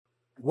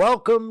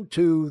Welcome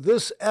to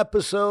this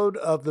episode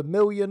of the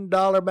Million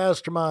Dollar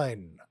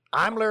Mastermind.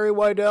 I'm Larry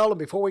Weidel, and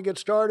before we get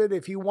started,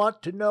 if you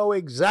want to know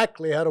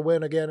exactly how to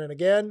win again and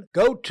again,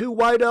 go to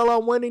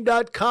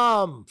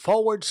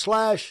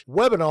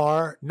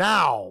weidelonwinning.com/webinar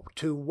now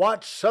to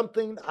watch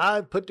something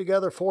I've put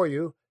together for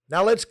you.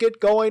 Now let's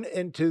get going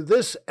into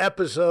this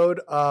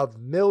episode of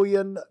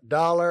Million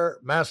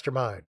Dollar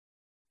Mastermind.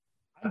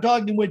 I'm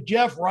talking with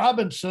Jeff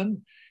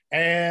Robinson,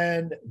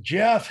 and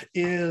Jeff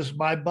is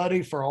my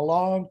buddy for a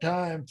long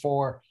time.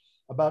 For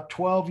about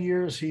 12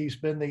 years, he's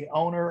been the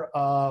owner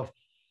of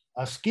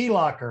a ski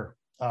locker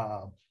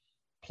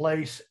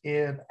place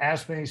in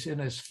Aspen. He's in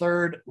his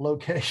third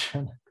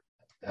location.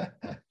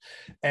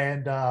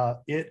 And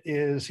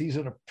he's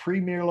in a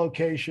premier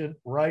location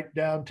right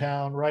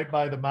downtown, right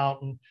by the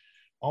mountain,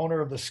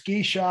 owner of the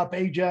ski shop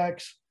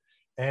Ajax,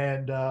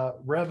 and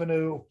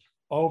revenue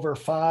over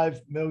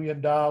 $5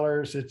 million.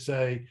 It's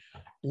a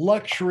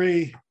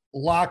luxury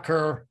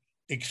locker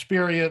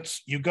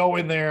experience. You go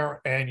in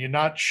there and you're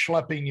not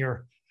schlepping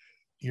your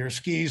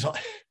skis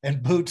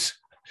and boots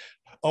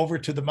over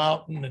to the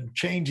mountain and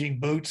changing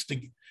boots to,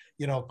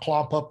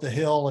 clomp up the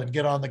hill and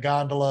get on the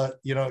gondola.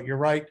 You're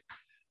right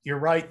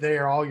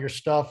there. All your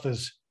stuff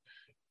is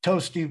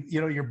toasty.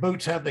 Your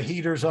boots have the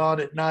heaters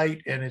on at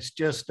night, and it's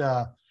just,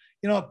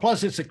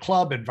 plus it's a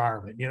club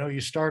environment.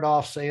 You start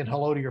off saying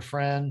hello to your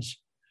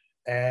friends,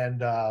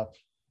 and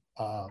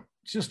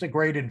it's just a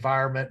great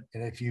environment.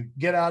 And if you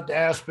get out to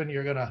Aspen,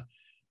 you're going to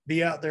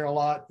be out there a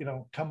lot.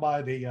 Come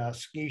by the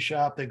ski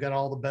shop. They've got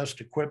all the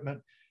best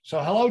equipment.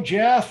 So hello,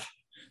 Jeff.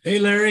 Hey,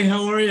 Larry,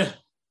 how are you?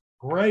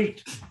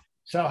 Great.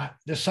 So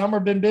the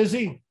summer been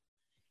busy?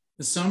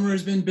 The summer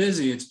has been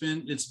busy. It's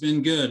been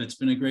good. It's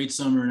been a great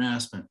summer in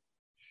Aspen.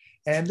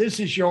 And this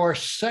is your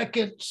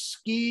second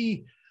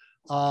ski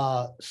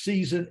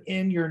season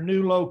in your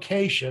new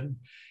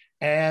location.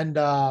 And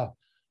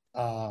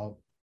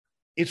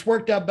it's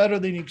worked out better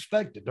than you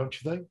expected, don't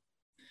you think?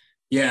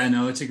 Yeah,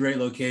 no, it's a great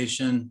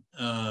location.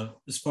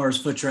 As far as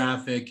foot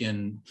traffic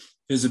and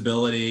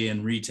visibility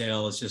and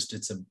retail,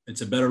 it's a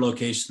better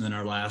location than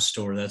our last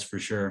store, that's for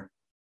sure.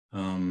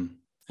 And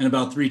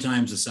about 3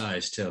 times the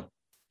size too.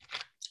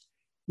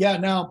 Yeah.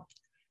 Now,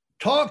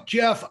 talk,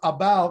 Jeff,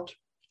 about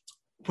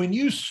when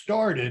you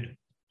started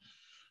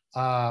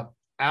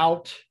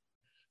out.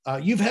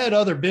 You've had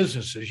other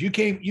businesses.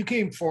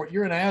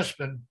 You're in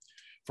Aspen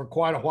for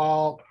quite a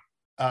while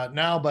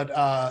now,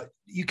 but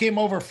you came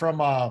over from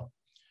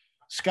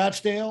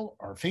Scottsdale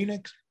or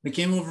Phoenix? I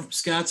came over from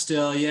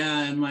Scottsdale,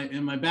 yeah. And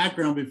my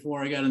background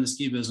before I got in the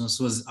ski business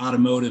was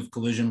automotive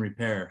collision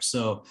repair.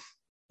 So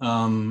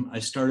I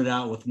started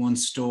out with one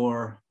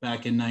store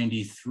back in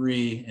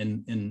 '93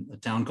 in a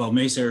town called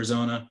Mesa,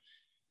 Arizona.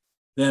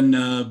 Then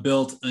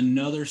built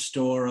another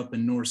store up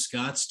in North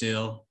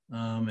Scottsdale,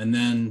 and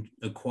then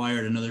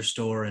acquired another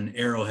store in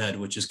Arrowhead,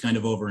 which is kind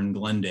of over in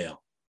Glendale.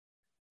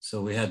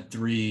 So we had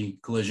 3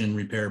 collision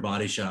repair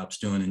body shops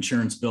doing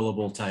insurance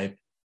billable type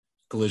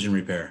collision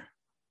repair.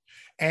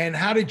 And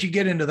how did you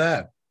get into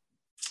that?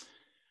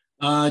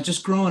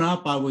 Just growing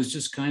up, I was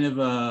just kind of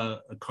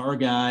a car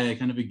guy,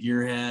 kind of a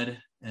gearhead.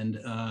 And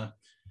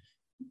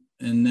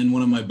then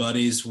one of my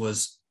buddies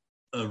was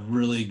a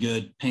really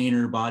good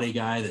painter body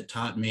guy that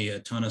taught me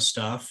a ton of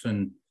stuff.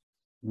 And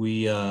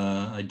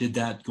I did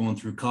that going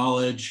through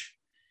college,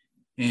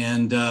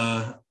 and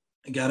I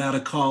got out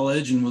of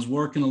college and was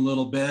working a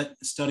little bit,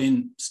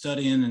 studying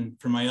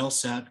and for my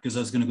LSAT, because I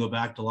was going to go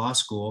back to law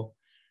school.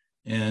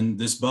 And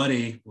this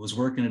buddy was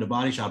working at a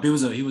body shop. He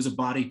was a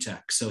body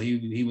tech. So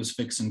he was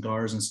fixing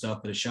cars and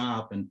stuff at a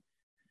shop. And he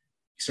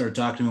started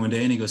talking to me one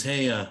day, and he goes,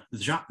 "Hey,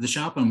 the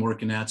shop I'm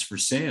working at's for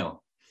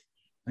sale."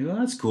 I go,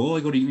 "That's cool." I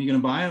go, "Are you going to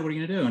buy it? What are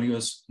you going to do?" And he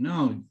goes,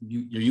 "No, are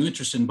you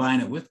interested in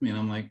buying it with me?" And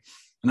I'm like,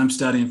 and I'm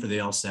studying for the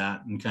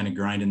LSAT and kind of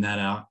grinding that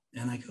out.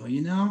 And I go,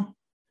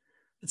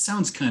 it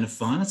sounds kind of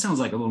fun. It sounds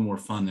like a little more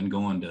fun than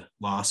going to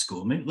law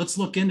school. Maybe let's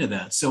look into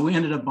that. So we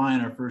ended up buying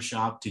our first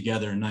shop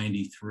together in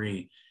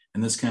 '93.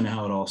 And that's kind of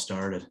how it all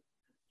started.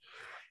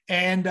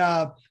 And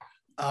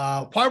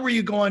why were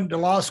you going to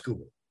law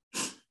school?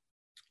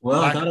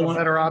 Well, I thought a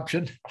better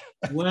option.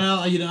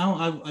 Well,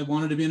 I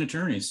wanted to be an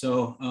attorney.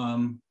 So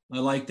I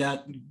liked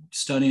that,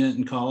 studying it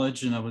in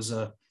college. And I was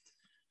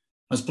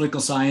political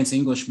science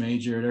English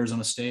major at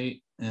Arizona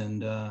State.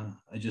 And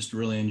I just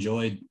really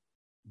enjoyed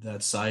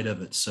that side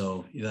of it.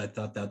 So I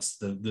thought that's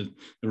the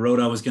road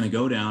I was going to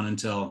go down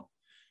until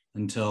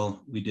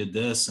we did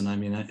this. And I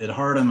mean, at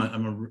heart,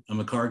 I'm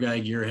a car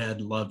guy, gearhead,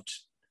 loved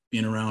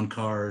being around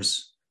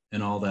cars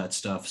and all that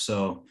stuff.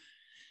 So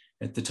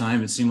at the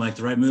time, it seemed like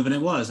the right move, and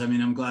it was. I mean,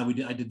 I'm glad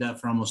I did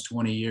that for almost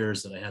 20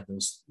 years that I had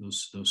those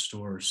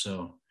stores.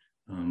 So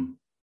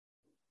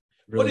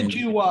really, what did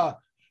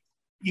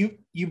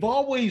you've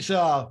always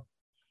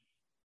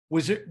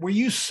were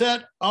you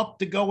set up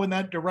to go in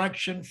that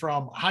direction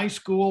from high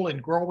school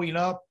and growing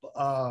up?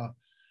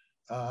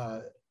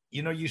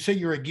 You say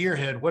you're a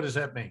gearhead. What does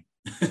that mean?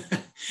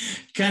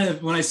 Kind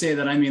of, when I say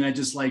that, I mean, I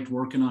just liked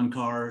working on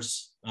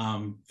cars,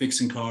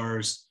 fixing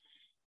cars,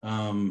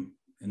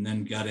 and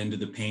then got into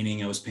the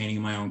painting. I was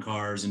painting my own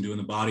cars and doing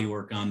the body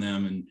work on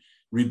them and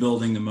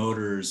rebuilding the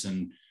motors,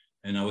 and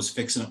I was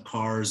fixing up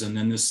cars. And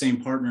then this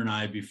same partner and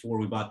I, before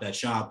we bought that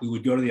shop, we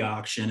would go to the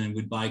auction and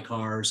we'd buy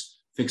cars,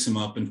 fix them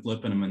up and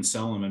flipping them and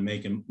sell them and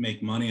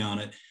make money on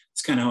it.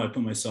 It's kind of how I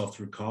put myself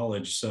through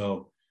college.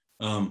 So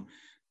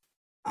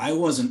I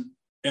wasn't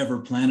ever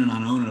planning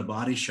on owning a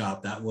body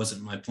shop. That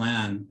wasn't my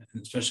plan,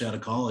 especially out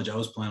of college. I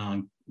was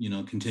planning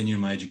on,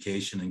 continuing my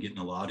education and getting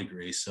a law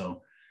degree.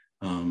 So,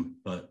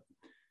 but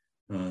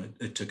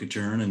it took a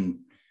turn and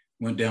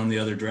went down the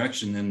other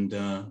direction. And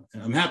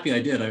I'm happy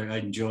I did. I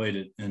enjoyed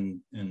it.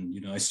 And,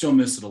 I still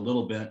miss it a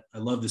little bit. I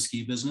love the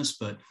ski business,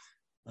 but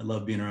I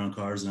love being around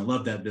cars and I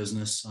love that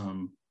business.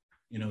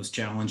 It was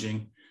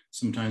challenging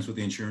sometimes with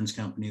the insurance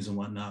companies and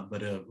whatnot,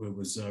 but it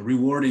was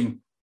rewarding,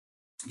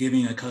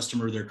 giving a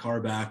customer their car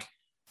back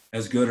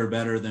as good or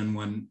better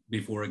than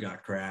before it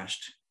got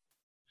crashed.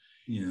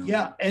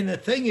 Yeah. And the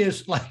thing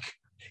is, like,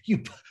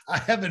 I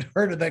haven't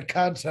heard of that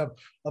concept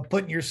of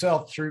putting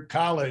yourself through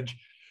college,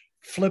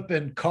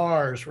 flipping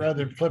cars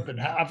rather than flipping.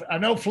 I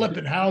know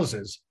flipping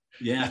houses.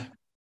 Yeah.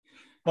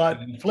 But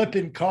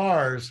flipping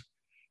cars,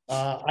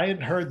 I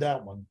hadn't heard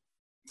that one.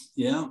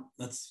 Yeah,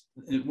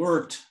 it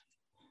worked.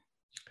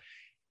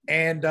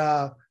 And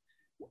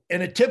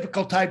in a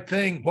typical type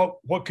thing,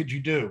 what could you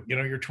do?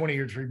 You're 20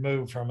 years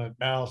removed from it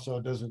now, so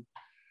it doesn't,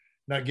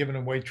 not giving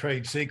away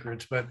trade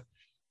secrets, but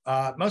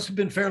it must have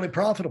been fairly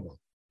profitable.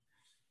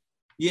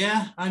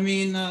 Yeah, I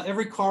mean,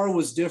 every car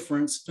was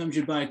different. Sometimes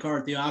you'd buy a car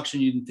at the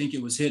auction, you didn't think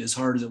it was hit as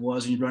hard as it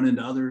was, and you'd run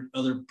into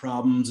other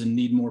problems and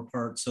need more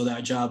parts. So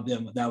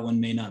that one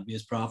may not be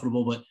as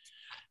profitable, but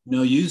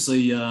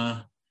usually,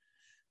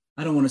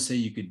 I don't want to say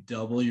you could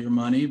double your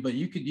money, but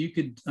you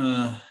could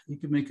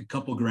make a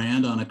couple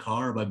grand on a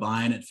car by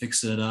buying it,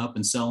 fixing it up,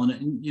 and selling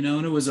it. And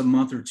and it was a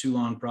month or two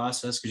long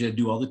process because you had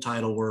to do all the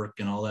title work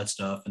and all that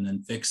stuff, and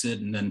then fix it,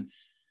 and then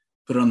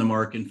put it on the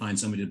market and find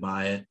somebody to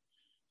buy it.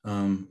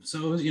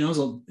 So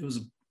it was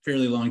a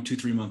fairly long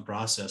 2-3 month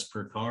process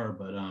per car,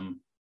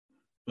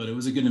 but it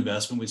was a good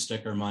investment. We'd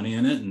stick our money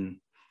in it and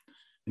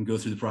go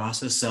through the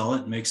process, sell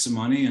it, make some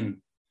money,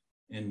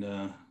 and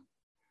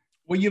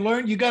well,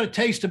 you got a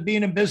taste of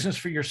being in business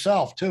for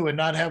yourself too, and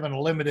not having a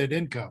limited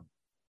income.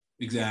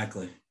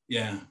 Exactly.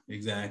 Yeah,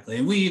 exactly.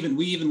 And we even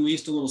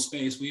leased a little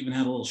space. We even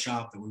had a little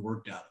shop that we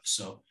worked out of.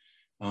 So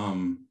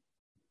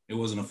it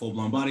wasn't a full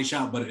blown body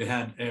shop, but it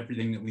had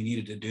everything that we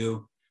needed to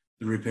do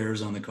the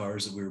repairs on the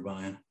cars that we were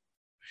buying.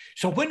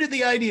 So when did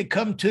the idea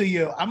come to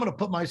you? I'm going to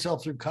put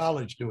myself through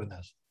college doing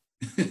this.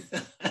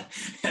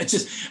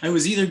 I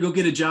was either go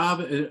get a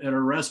job at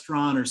a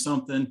restaurant or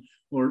something,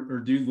 or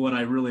do what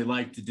I really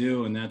like to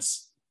do. And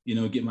that's,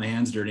 get my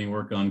hands dirty and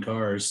work on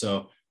cars.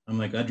 So I'm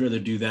like, I'd rather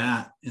do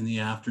that in the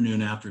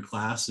afternoon after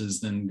classes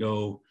than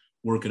go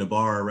work at a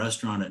bar or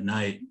restaurant at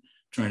night,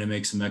 trying to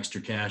make some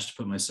extra cash to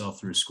put myself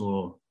through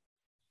school.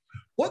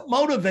 What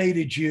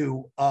motivated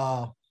you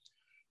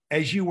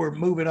as you were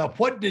moving up?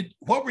 What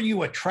were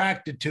you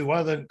attracted to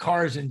other than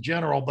cars in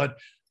general, but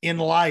in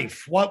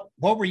life? What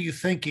were you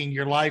thinking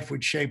your life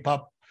would shape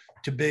up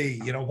to be?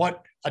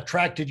 What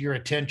attracted your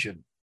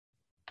attention?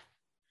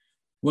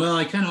 Well,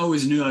 I kind of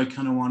always knew I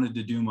kind of wanted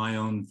to do my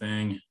own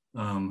thing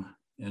and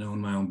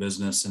own my own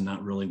business, and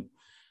not really,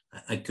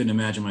 I couldn't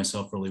imagine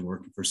myself really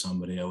working for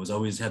somebody. I was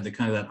always had the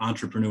kind of that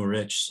entrepreneur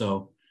itch.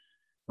 So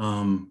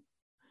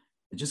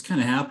it just kind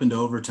of happened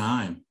over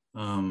time.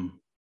 And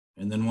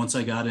then once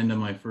I got into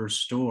my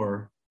first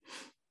store,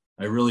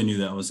 I really knew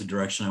that was the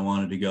direction I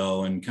wanted to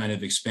go and kind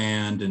of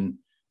expand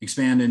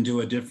into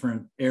a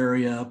different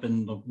area.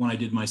 And when I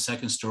did my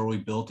second store, we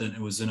built it.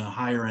 It was in a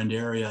higher end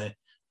area.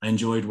 I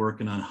enjoyed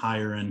working on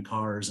higher end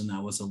cars, and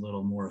that was a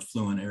little more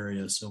affluent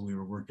area. So we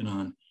were working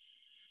on,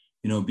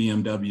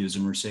 BMWs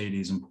and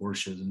Mercedes and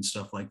Porsches and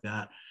stuff like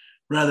that,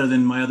 rather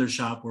than my other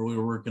shop where we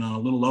were working on a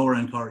little lower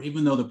end car,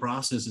 even though the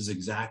process is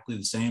exactly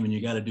the same and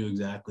you got to do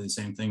exactly the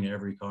same thing to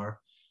every car.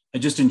 I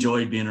just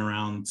enjoyed being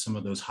around some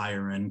of those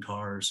higher end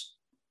cars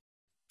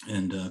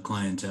and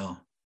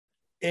clientele.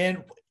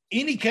 And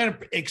any kind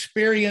of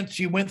experience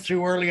you went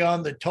through early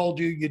on that told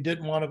you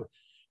didn't want to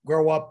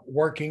grow up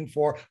working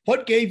for?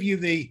 What gave you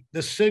the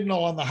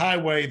signal on the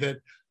highway that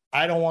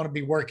I don't want to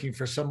be working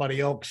for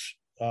somebody else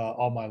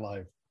all my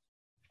life?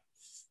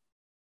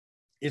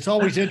 It's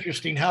always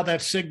interesting how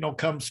that signal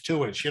comes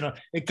to us.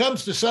 It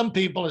comes to some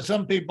people, and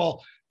some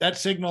people, that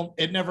signal,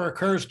 it never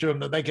occurs to them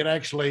that they could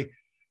actually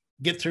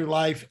get through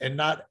life and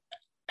not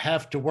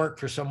have to work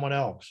for someone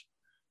else.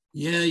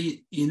 Yeah,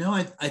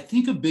 I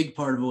think a big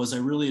part of it was I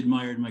really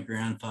admired my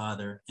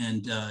grandfather,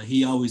 and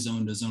he always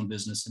owned his own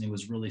business, and he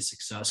was really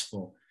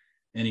successful,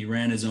 and he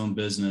ran his own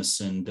business,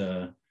 and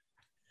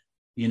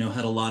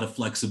had a lot of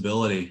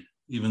flexibility,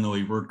 even though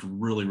he worked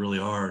really, really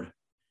hard.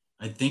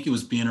 I think it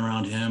was being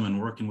around him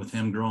and working with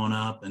him growing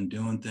up and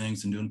doing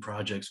things and doing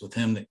projects with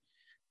him that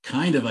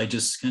I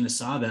just kind of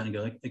saw that and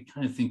go, I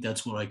kind of think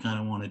that's what I kind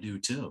of want to do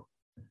too.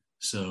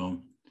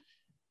 So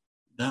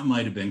that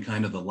might have been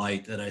kind of the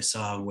light that I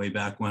saw way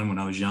back when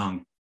I was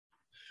young.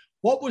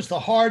 What was the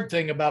hard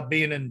thing about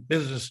being in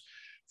business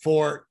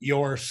for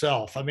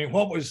yourself? I mean,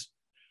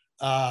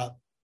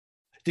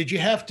 did you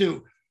have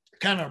to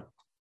kind of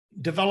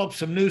develop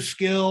some new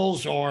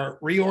skills or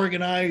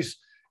reorganize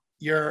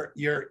your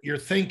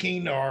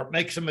thinking or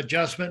make some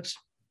adjustments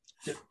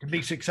to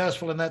be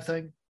successful in that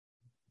thing?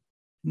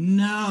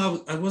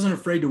 No, I wasn't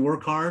afraid to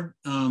work hard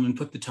and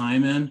put the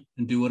time in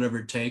and do whatever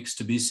it takes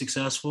to be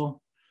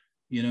successful.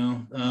 You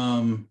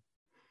know,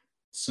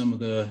 some of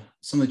the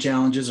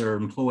challenges are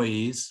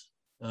employees.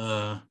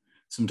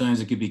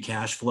 Sometimes it could be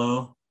cash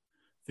flow,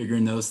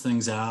 figuring those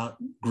things out,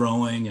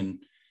 growing and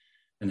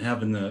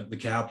having the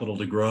capital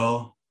to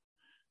grow.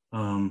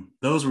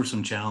 Those were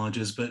some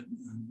challenges, but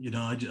you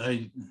know,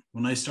 I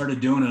when I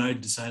started doing it, I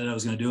decided I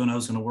was going to do it, and I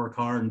was going to work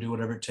hard and do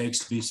whatever it takes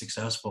to be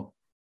successful.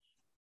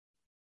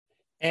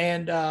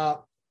 And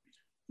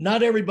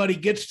not everybody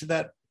gets to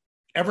that,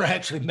 ever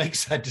actually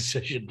makes that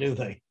decision, do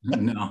they?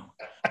 No.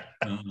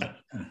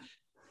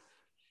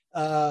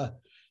 But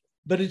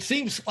it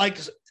seems like,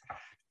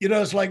 you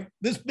know, it's like,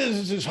 this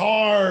business is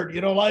hard,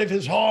 you know, life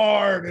is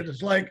hard. And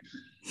it's like,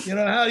 you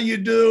know, how do you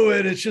do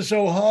it? It's just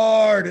so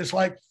hard. It's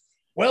like,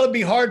 well, it'd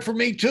be hard for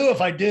me too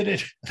if I did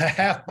it the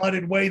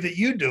half-butted way that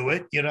you do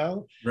it, you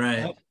know?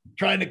 Right.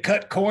 Trying to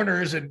cut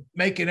corners and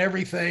making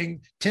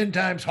everything 10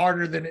 times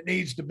harder than it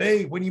needs to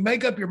be. When you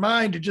make up your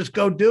mind to just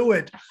go do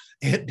it,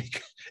 it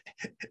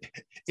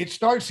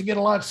starts to get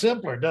a lot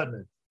simpler, doesn't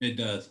it? It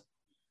does,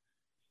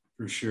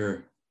 for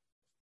sure.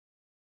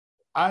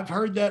 I've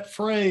heard that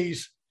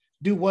phrase,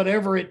 do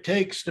whatever it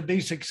takes to be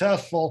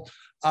successful.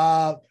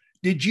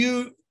 Did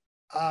you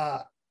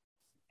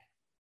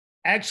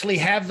actually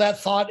have that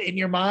thought in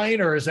your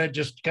mind, or is that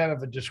just kind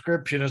of a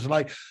description? Is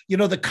like, you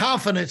know, the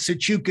confidence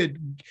that you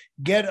could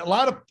get? A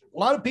lot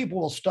of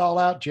people will stall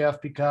out, Jeff,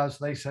 because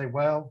they say,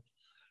 well,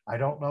 I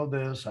don't know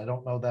this, I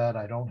don't know that,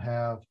 I don't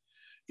have,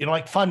 you know,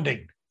 like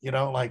funding, you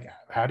know, like,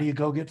 how do you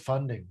go get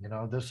funding, you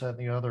know, this, that, and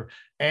the other.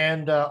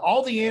 And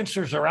all the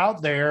answers are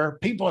out there.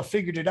 People have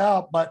figured it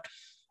out, but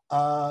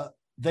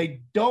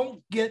they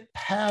don't get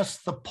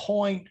past the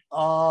point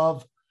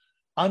of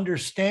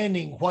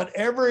understanding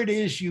whatever it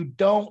is you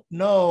don't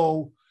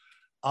know,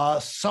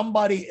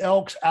 somebody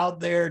else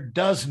out there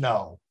does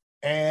know.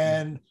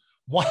 And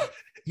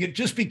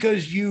just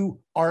because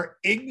you are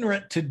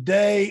ignorant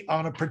today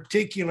on a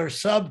particular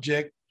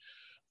subject,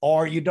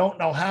 or you don't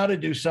know how to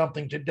do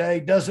something today,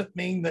 doesn't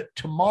mean that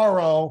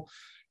tomorrow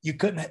you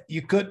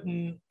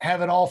couldn't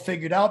have it all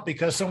figured out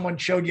because someone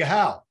showed you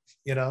how,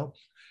 you know.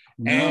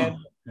 No. And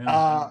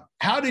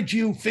how did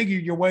you figure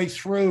your way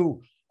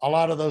through a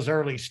lot of those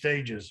early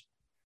stages?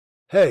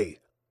 Hey,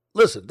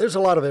 listen, there's a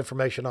lot of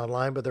information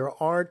online, but there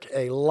aren't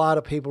a lot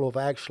of people who've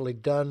actually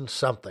done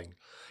something.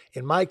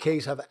 In my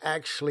case, I've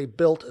actually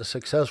built a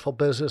successful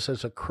business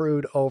that's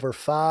accrued over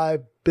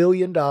 $5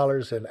 billion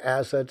in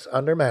assets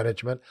under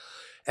management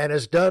and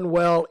has done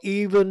well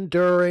even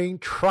during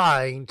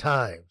trying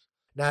times.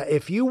 Now,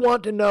 if you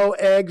want to know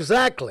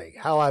exactly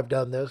how I've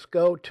done this,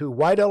 go to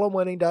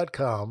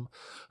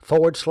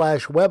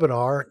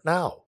whiteelementwinning.com/webinar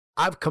now.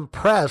 I've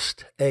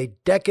compressed a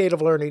decade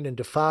of learning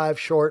into 5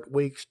 short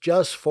weeks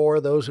just for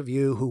those of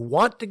you who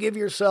want to give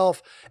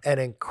yourself an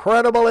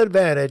incredible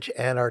advantage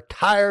and are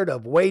tired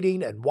of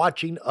waiting and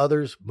watching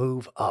others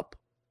move up.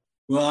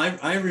 Well,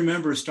 I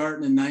remember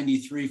starting in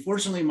 93.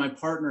 Fortunately, my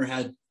partner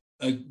had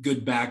a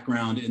good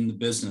background in the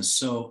business.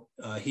 So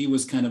he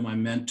was kind of my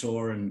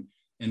mentor, and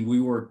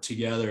we worked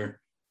together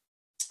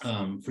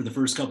for the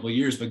first couple of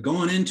years. But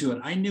going into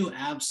it, I knew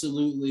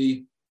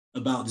absolutely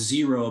about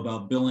zero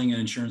about billing an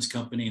insurance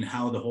company and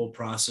how the whole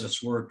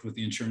process worked with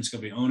the insurance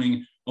company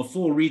owning a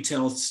full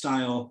retail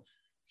style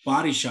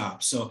body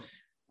shop. So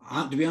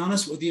to be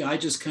honest with you, I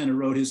just kind of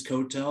rode his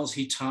coattails.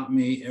 He taught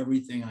me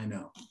everything I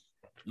know.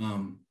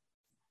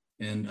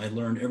 And I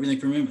learned everything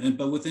from him.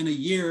 But within a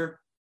year,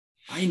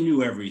 I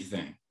knew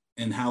everything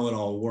and how it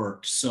all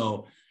worked.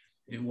 So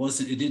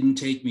it didn't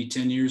take me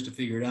 10 years to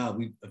figure it out.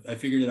 I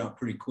figured it out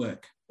pretty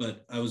quick,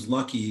 but I was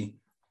lucky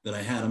that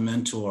I had a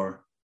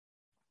mentor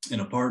and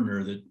a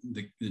partner that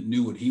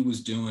knew what he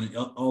was doing.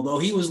 Although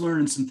he was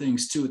learning some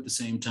things too at the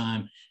same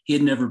time. He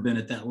had never been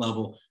at that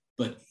level,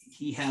 but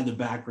he had the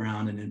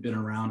background and had been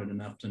around it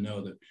enough to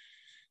know that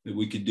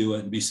we could do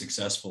it and be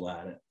successful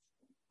at it.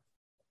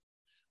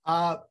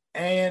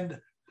 And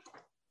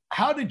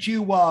how did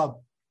you, what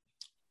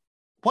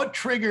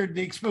triggered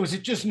the experience? Was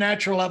it just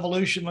natural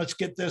evolution? Let's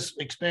get this,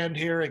 expand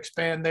here,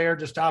 expand there,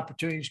 just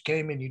opportunities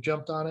came and you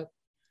jumped on it?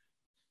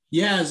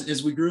 Yeah,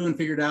 as we grew and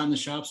figured out and the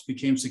shops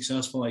became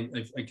successful, I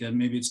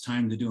maybe it's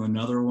time to do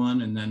another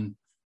one, and then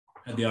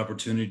had the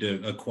opportunity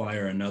to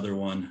acquire another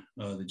one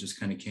that just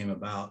kind of came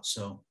about.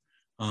 So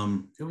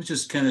it was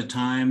just kind of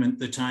time and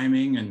the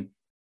timing and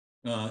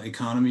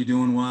economy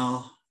doing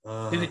well.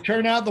 Did it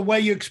turn out the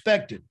way you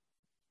expected?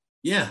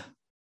 Yeah,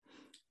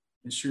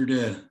 it sure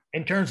did.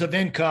 In terms of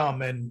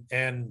income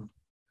and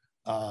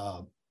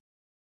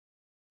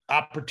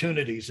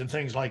opportunities and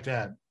things like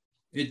that.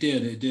 It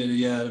did.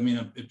 Yeah. I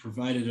mean, it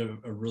provided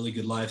a really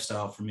good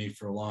lifestyle for me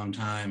for a long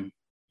time,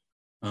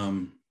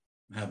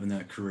 having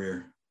that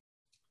career.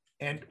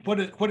 And what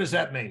does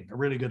that mean? A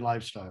really good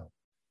lifestyle?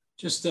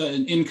 just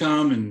an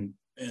income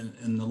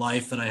and the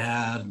life that I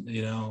had.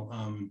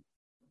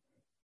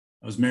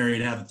 I was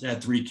married,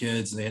 had 3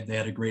 kids. They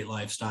had a great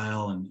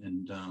lifestyle,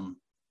 and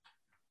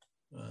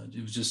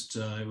it was just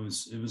it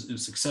was a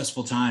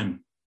successful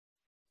time.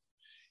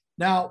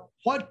 Now,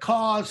 what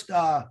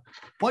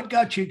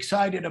got you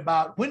excited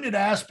about, when did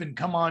Aspen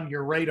come on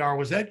your radar?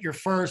 Was that your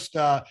first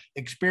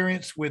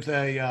experience with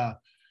a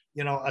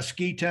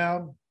ski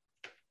town?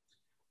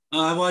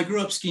 Well, I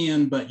grew up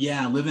skiing, but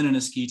yeah, living in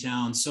a ski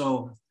town.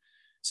 So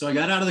I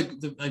got out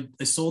of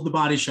I sold the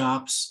body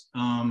shops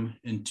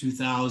in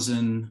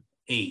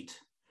 2008,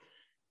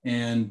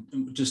 and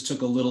just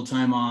took a little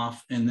time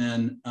off. And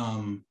then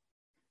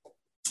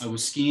I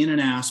was skiing in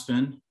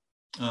Aspen.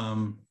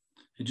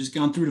 Had just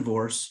gone through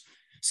divorce,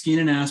 skiing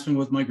in Aspen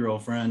with my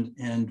girlfriend,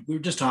 and we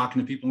were just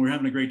talking to people. And we were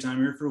having a great time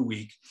here for a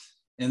week,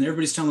 and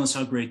everybody's telling us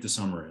how great the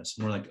summer is.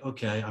 And we're like,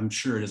 okay, I'm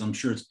sure it is. I'm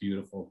sure it's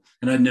beautiful.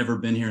 And I'd never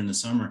been here in the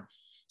summer.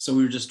 So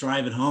we were just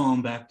driving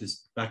home back to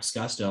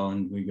Scottsdale,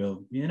 and we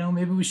go,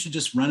 maybe we should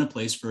just rent a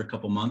place for a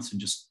couple months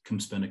and just come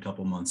spend a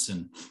couple months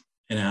in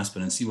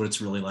Aspen and see what it's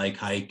really like,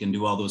 hike and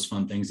do all those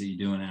fun things that you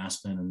do in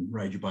Aspen and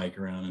ride your bike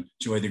around and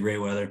enjoy the great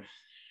weather.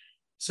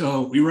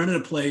 So we rented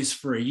a place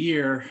for a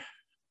year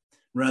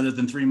rather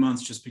than 3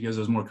 months, just because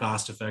it was more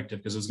cost effective,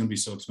 because it was going to be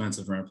so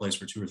expensive to rent a place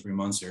for 2 or 3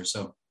 months here.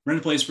 So rent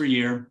a place for a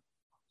year,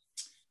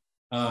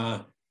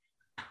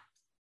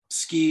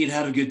 skied,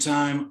 had a good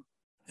time.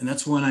 And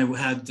that's when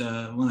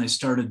I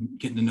started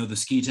getting to know the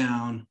ski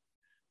town,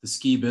 the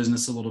ski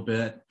business a little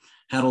bit.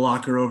 Had a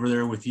locker over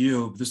there with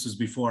you. This was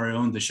before I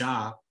owned the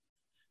shop,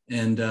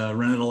 and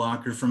rented a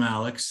locker from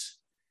Alex.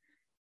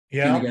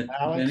 Yeah, Then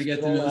I got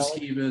to know the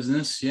ski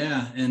business.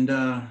 Yeah, and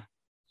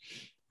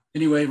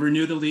anyway,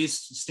 renewed the lease,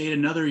 stayed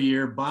another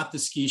year, bought the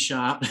ski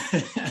shop.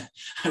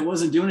 I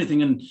wasn't doing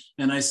anything,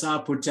 and I saw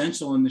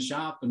potential in the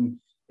shop, and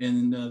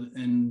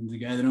the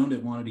guy that owned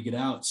it wanted to get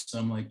out. So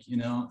I'm like,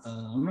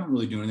 I'm not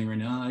really doing anything right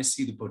now. I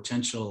see the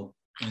potential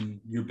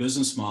in your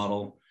business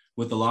model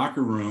with the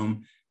locker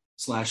room /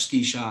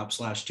 ski shop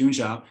 / tune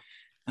shop.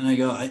 And I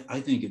go,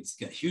 I think it's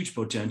got huge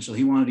potential.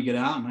 He wanted to get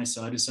out, and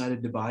I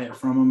decided to buy it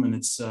from him. And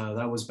it's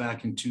that was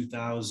back in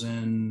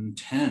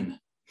 2010.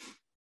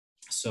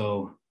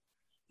 So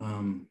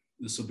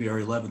this will be our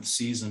 11th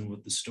season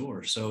with the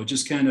store. So it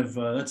just kind of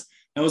that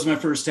was my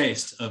first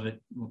taste of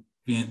it.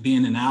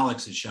 Being in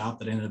Alex's shop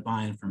that I ended up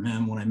buying from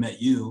him when I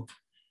met you.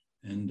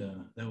 And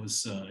that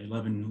was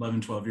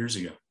 12 years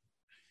ago.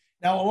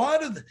 Now, a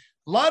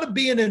lot of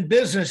being in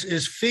business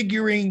is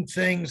figuring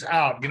things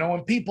out.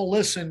 When people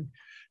listen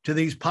to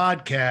these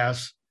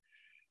podcasts,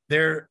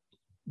 they're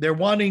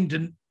wanting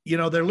to,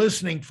 they're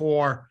listening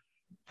for,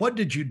 what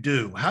did you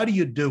do? How do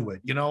you do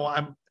it?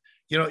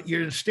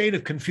 You're in a state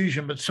of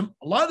confusion, but a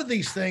lot of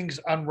these things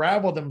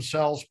unravel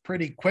themselves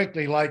pretty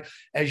quickly. Like,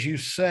 as you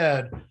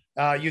said,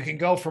 you can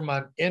go from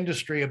an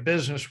industry, a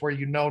business where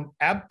you know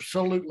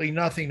absolutely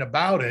nothing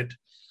about it,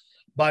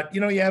 but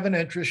you have an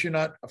interest, you're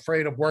not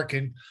afraid of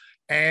working.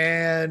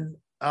 And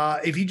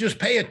if you just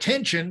pay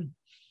attention,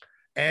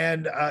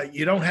 and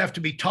you don't have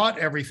to be taught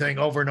everything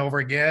over and over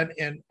again,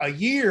 in a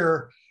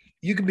year,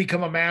 you can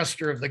become a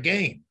master of the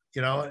game.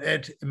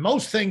 And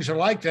most things are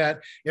like that.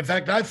 In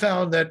fact, I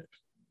found that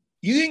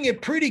you can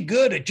get pretty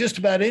good at just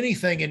about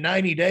anything in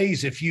 90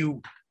 days if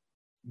you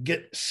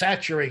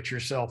saturate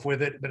yourself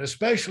with it, but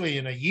especially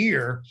in a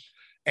year.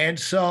 And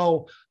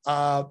so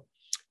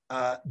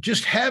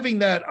just having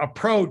that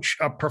approach,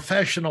 a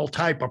professional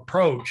type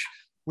approach,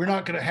 we're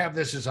not going to have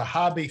this as a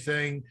hobby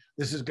thing.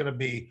 This is going to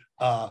be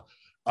a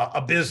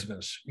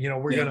business.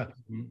 We're going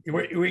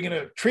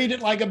to treat it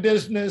like a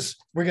business.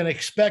 We're going to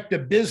expect a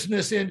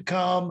business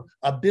income,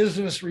 a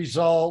business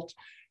result,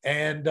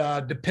 and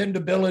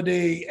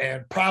dependability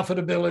and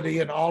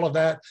profitability and all of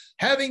that.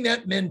 Having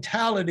that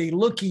mentality,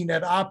 looking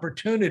at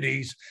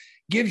opportunities,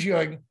 gives you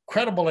an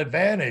incredible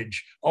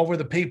advantage over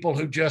the people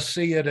who just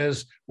see it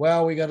as,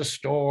 well, we got a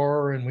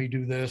store and we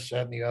do this,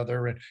 that, and the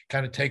other, and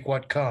kind of take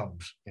what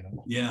comes.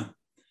 Yeah.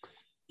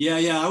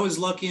 I was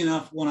lucky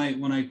enough when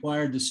I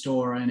acquired the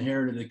store, I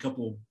inherited a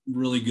couple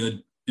really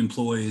good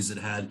employees that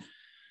had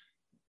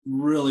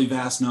really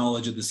vast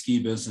knowledge of the ski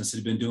business,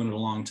 had been doing it a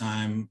long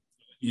time.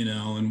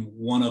 And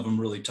one of them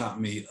really taught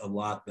me a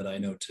lot that I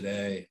know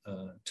today,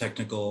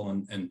 technical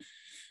and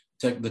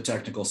the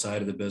technical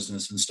side of the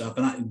business and stuff.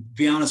 And I,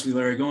 be honest with you,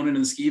 Larry, going into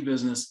the ski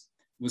business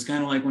was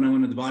kind of like when I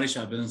went into the body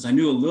shop business. I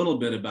knew a little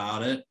bit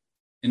about it,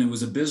 and it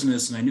was a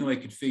business, and I knew I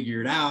could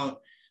figure it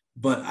out,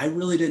 but I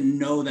really didn't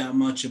know that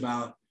much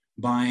about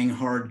buying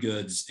hard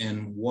goods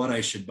and what I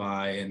should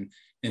buy,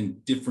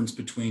 and difference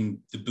between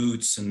the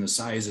boots and the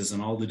sizes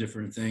and all the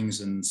different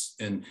things, and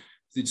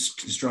the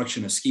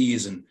construction of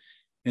skis,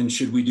 and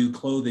should we do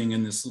clothing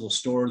in this little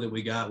store that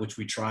we got, which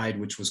we tried,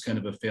 which was kind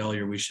of a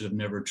failure. We should have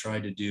never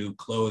tried to do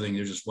clothing.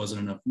 There just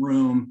wasn't enough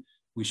room.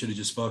 We should have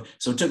just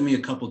focused. So it took me a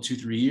couple,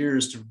 2-3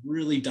 years to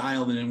really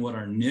dial in what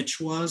our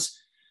niche was,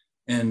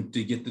 and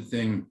to get the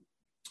thing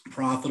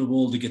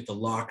profitable, to get the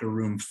locker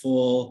room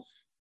full,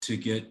 to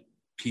get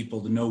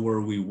people to know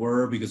where we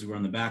were because we were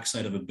on the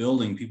backside of a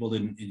building. People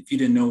didn't, if you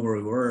didn't know where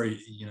we were,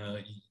 you know,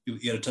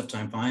 you had a tough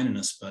time finding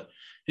us. But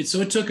it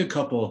took a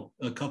couple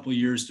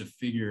years to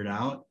figure it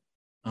out,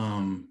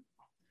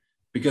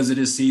 because it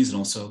is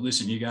seasonal. So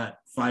listen, you got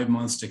 5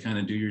 months to kind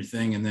of do your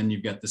thing, and then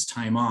you've got this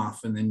time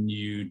off, and then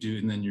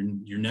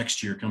your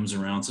next year comes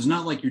around. So it's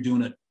not like you're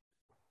doing it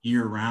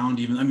year round.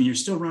 Even, I mean, you're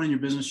still running your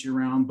business year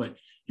round, but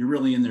you're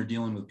really in there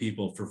dealing with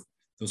people for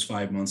those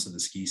 5 months of the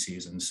ski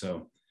season.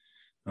 So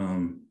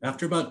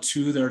after about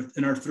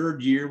in our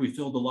third year, we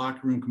filled the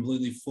locker room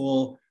completely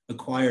full,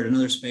 acquired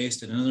another space,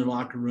 did another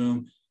locker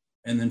room,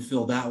 and then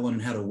filled that one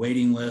and had a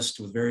waiting list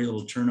with very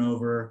little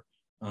turnover.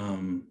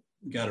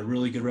 Got a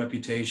really good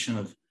reputation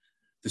of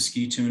the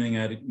ski tuning.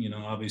 I had, you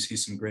know, obviously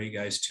some great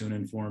guys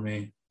tuning for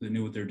me that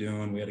knew what they're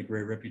doing. We had a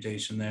great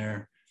reputation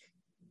there,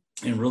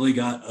 and really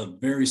got a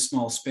very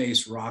small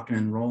space rocking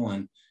and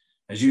rolling.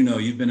 As you know,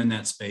 you've been in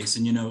that space,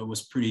 and you know it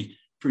was pretty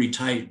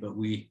tight, but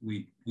we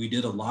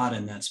did a lot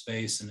in that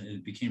space, and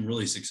it became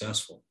really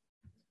successful.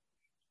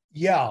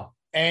 Yeah,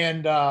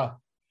 and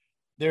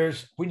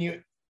there's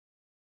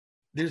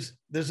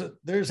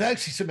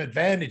actually some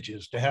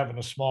advantages to having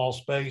a small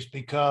space,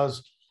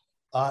 because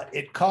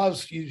it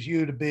causes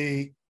you to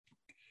be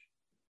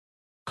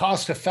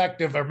cost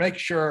effective, or make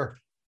sure,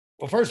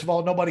 well, first of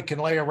all, nobody can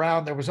lay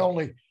around. There was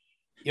only,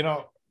 you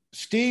know,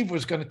 Steve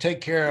was going to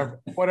take care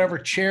of whatever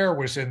chair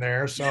was in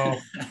there. So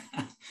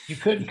you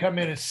couldn't come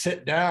in and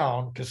sit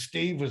down because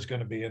Steve was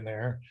going to be in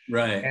there.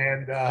 Right.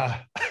 And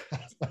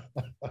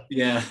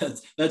yeah,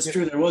 that's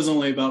true. There was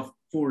only about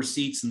 4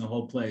 seats in the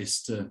whole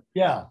place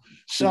yeah.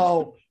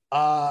 So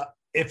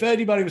if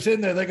anybody was in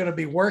there, they're going to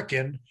be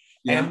working.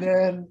 Yeah. And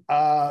then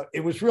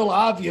it was real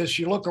obvious.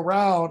 You look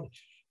around,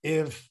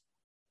 if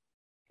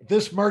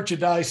this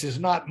merchandise is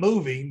not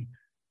moving,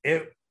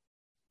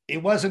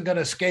 it wasn't going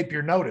to escape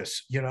your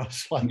notice. You know,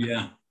 it's like,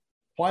 yeah,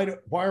 why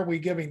are we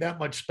giving that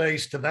much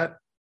space to that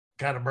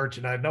kind of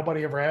merchandise?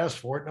 Nobody ever asked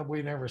for it.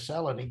 Nobody never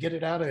sell it. And get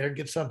it out of there and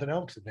get something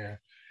else in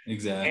there.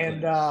 Exactly.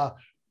 And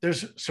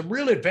there's some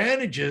real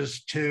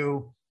advantages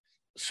to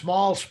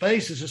small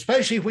spaces,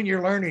 especially when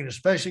you're learning,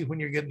 especially when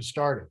you're getting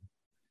started.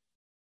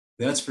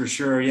 That's for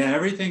sure. Yeah,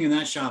 everything in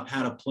that shop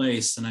had a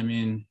place, and I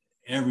mean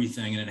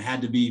everything, and it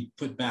had to be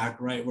put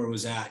back right where it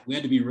was at. We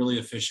had to be really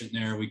efficient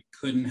there. We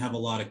couldn't have a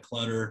lot of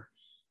clutter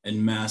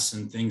and mess,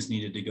 and things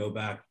needed to go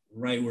back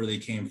right where they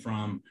came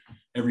from.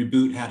 Every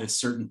boot had a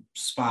certain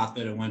spot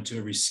that it went to.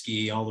 Every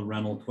ski, all the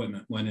rental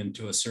equipment went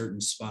into a certain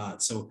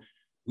spot. So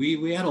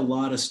we had a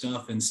lot of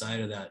stuff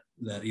inside of that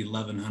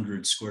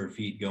 1,100 square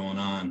feet going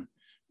on.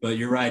 But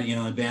you're right, you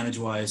know, advantage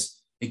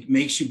wise, it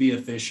makes you be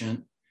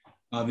efficient.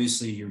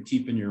 Obviously, you're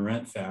keeping your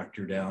rent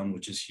factor down,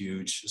 which is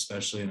huge,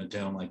 especially in a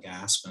town like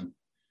Aspen.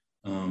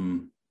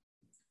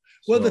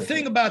 Well, the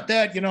thing about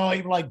that, you know,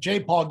 even like J.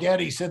 Paul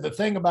Getty said, the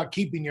thing about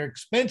keeping your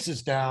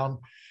expenses down,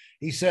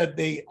 he said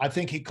I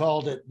think he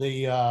called it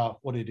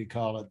what did he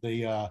call it?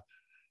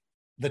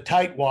 The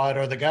tightwad,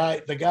 or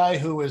the guy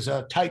who is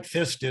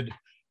tight-fisted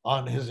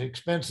on his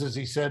expenses.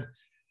 He said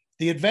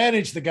the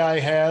advantage the guy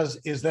has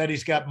is that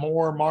he's got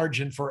more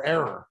margin for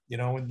error. You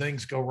know, when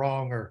things go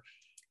wrong or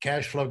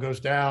cash flow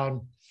goes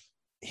down,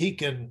 he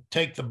can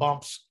take the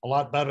bumps a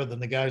lot better than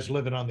the guys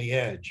living on the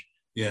edge.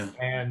 Yeah.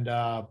 And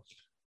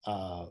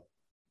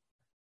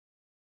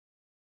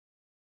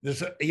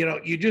there's, you know,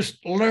 you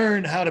just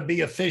learn how to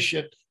be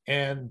efficient.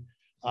 And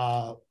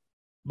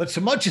but so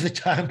much of the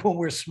time when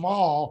we're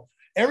small,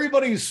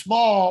 everybody who's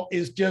small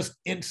is just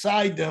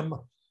inside them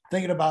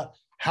thinking about,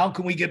 how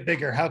can we get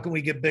bigger? How can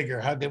we get bigger?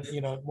 How can,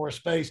 you know, more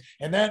space?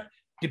 And that,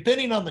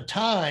 depending on the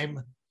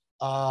time,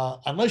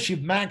 unless you've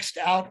maxed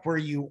out where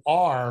you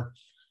are,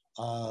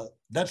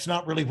 that's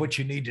not really what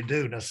you need to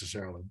do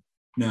necessarily.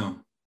 No,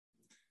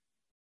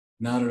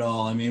 not at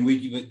all. I mean,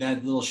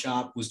 that little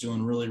shop was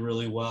doing really,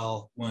 really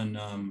well when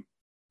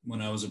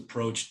I was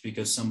approached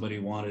because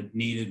somebody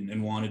needed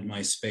and wanted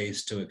my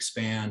space to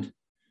expand.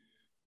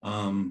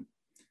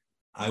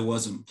 I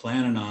wasn't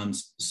planning on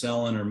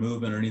selling or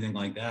moving or anything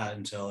like that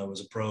until I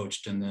was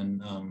approached, and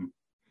then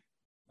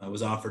I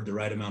was offered the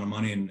right amount of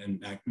money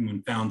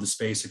and found the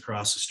space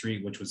across the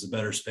street, which was a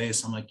better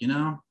space. I'm like, you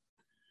know,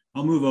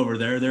 I'll move over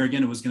there. There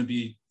again, it was going to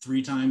be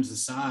 3 times the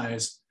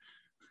size,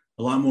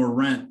 a lot more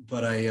rent,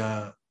 but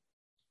I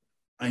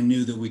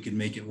knew that we could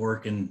make it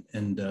work and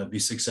be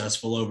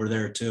successful over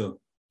there too.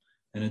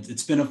 And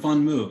it's been a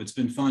fun move. It's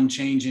been fun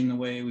changing the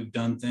way we've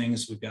done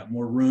things. We've got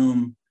more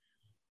room,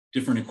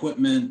 different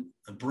equipment,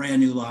 a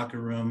brand new locker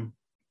room.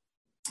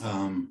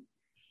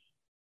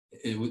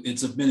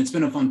 It's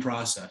been a fun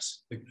process.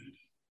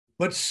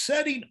 But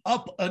setting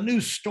up a new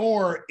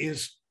store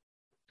is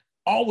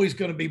always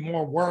going to be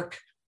more work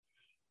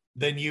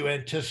than you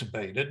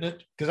anticipate, isn't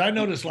it? Because I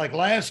noticed, like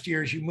last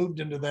year, as you moved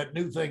into that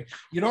new thing,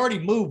 you'd already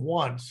moved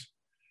once,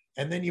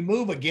 and then you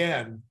move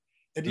again.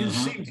 It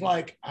just seems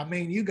like, I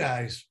mean, you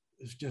guys,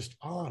 it's just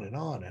on and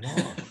on and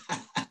on.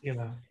 You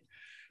know,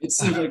 it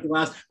seems like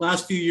the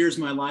last few years,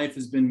 my life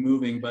has been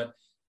moving, but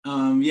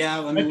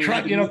Yeah, I mean,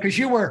 because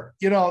you were,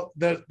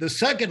 the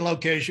second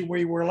location where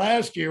you were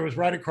last year was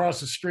right across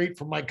the street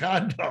from my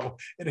condo.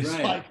 And it's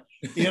right. like,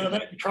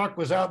 that truck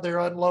was out there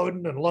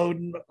unloading and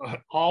loading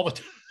all the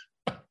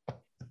time.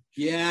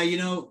 Yeah,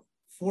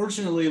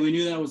 fortunately, we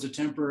knew that was a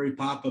temporary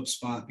pop-up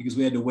spot because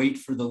we had to wait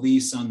for the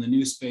lease on the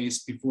new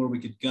space before we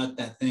could gut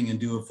that thing and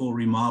do a full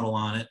remodel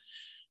on it.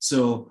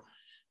 So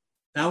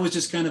that was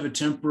just kind of a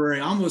temporary,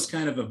 almost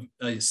kind of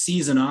a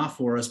season off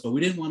for us, but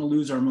we didn't want to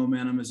lose our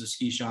momentum as a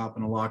ski shop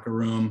and a locker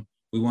room.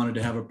 We wanted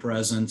to have a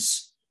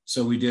presence.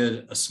 So we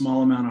did a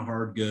small amount of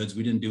hard goods.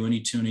 We didn't do any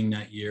tuning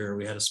that year.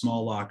 We had a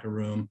small locker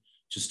room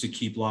just to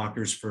keep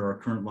lockers for our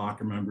current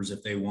locker members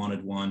if they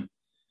wanted one,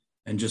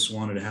 and just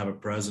wanted to have a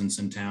presence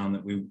in town,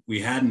 that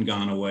we hadn't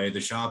gone away.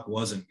 The shop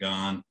wasn't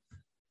gone.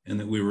 And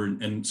that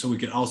and so we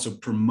could also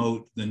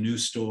promote the new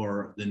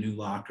store, the new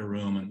locker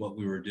room, and what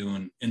we were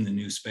doing in the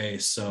new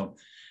space. So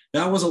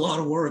that was a lot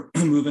of work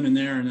moving in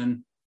there.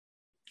 And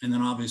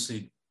then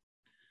obviously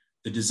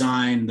the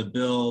design, the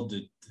build,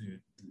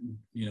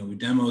 we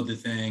demoed the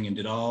thing and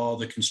did all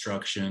the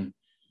construction,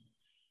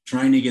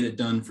 trying to get it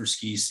done for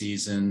ski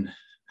season,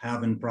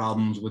 having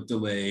problems with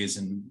delays,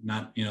 and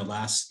not, the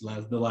last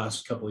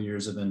couple of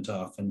years have been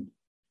tough, and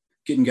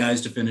getting guys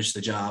to finish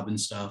the job and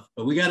stuff,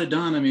 but we got it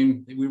done. I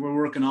mean, we were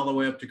working all the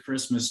way up to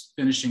Christmas,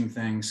 finishing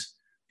things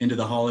into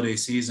the holiday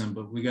season,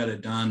 but we got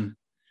it done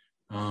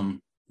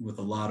with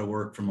a lot of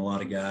work from a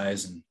lot of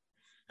guys. And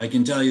I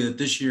can tell you that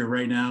this year,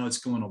 right now, it's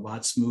going a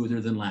lot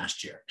smoother than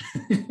last year.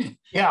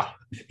 Yeah,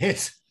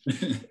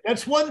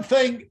 that's one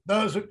thing,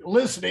 those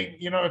listening,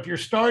 if you're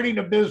starting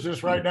a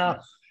business right now,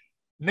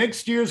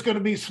 next year's going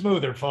to be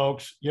smoother,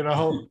 folks. When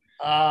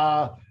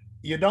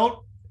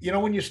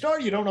you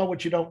start, you don't know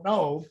what you don't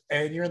know,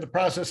 and you're in the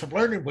process of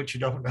learning what you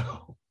don't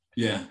know.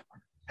 Yeah.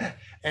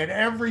 And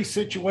every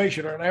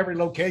situation or every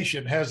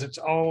location has its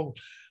own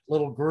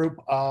little group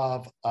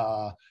of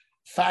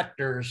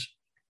factors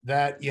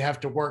that you have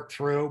to work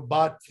through.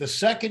 But the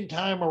second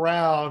time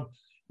around,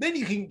 then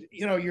you can,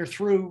 you're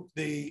through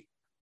the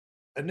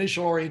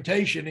initial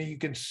orientation and you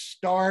can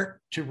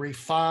start to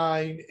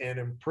refine and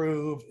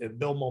improve and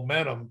build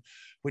momentum,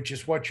 which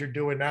is what you're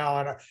doing now.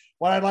 And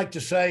what I'd like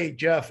to say,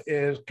 Jeff,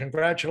 is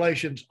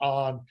congratulations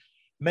on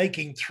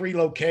making 3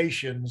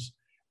 locations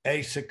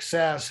a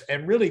success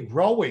and really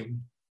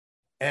growing,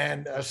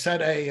 and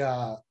set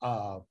a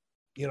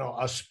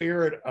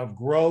spirit of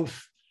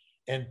growth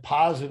and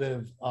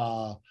positive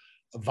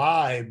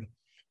vibe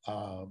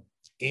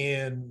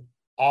in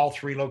all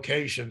 3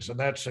 locations. And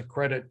that's a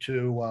credit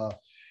to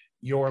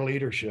your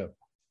leadership.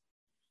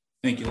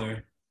 Thank you,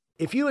 Larry.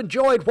 If you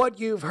enjoyed what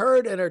you've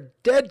heard and are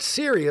dead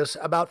serious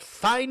about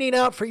finding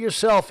out for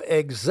yourself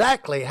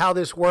exactly how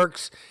this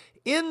works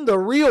in the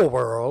real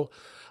world,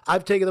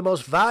 I've taken the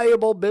most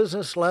valuable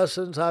business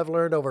lessons I've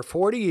learned over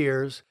 40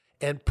 years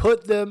and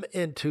put them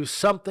into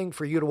something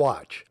for you to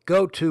watch.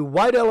 Go to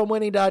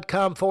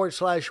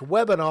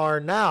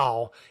weidelandwinning.com/webinar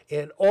now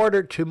in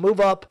order to move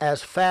up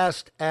as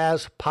fast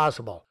as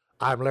possible.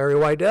 I'm Larry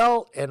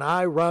Weidel, and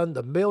I run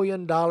the $1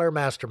 Million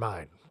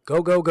Mastermind.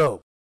 Go, go, go.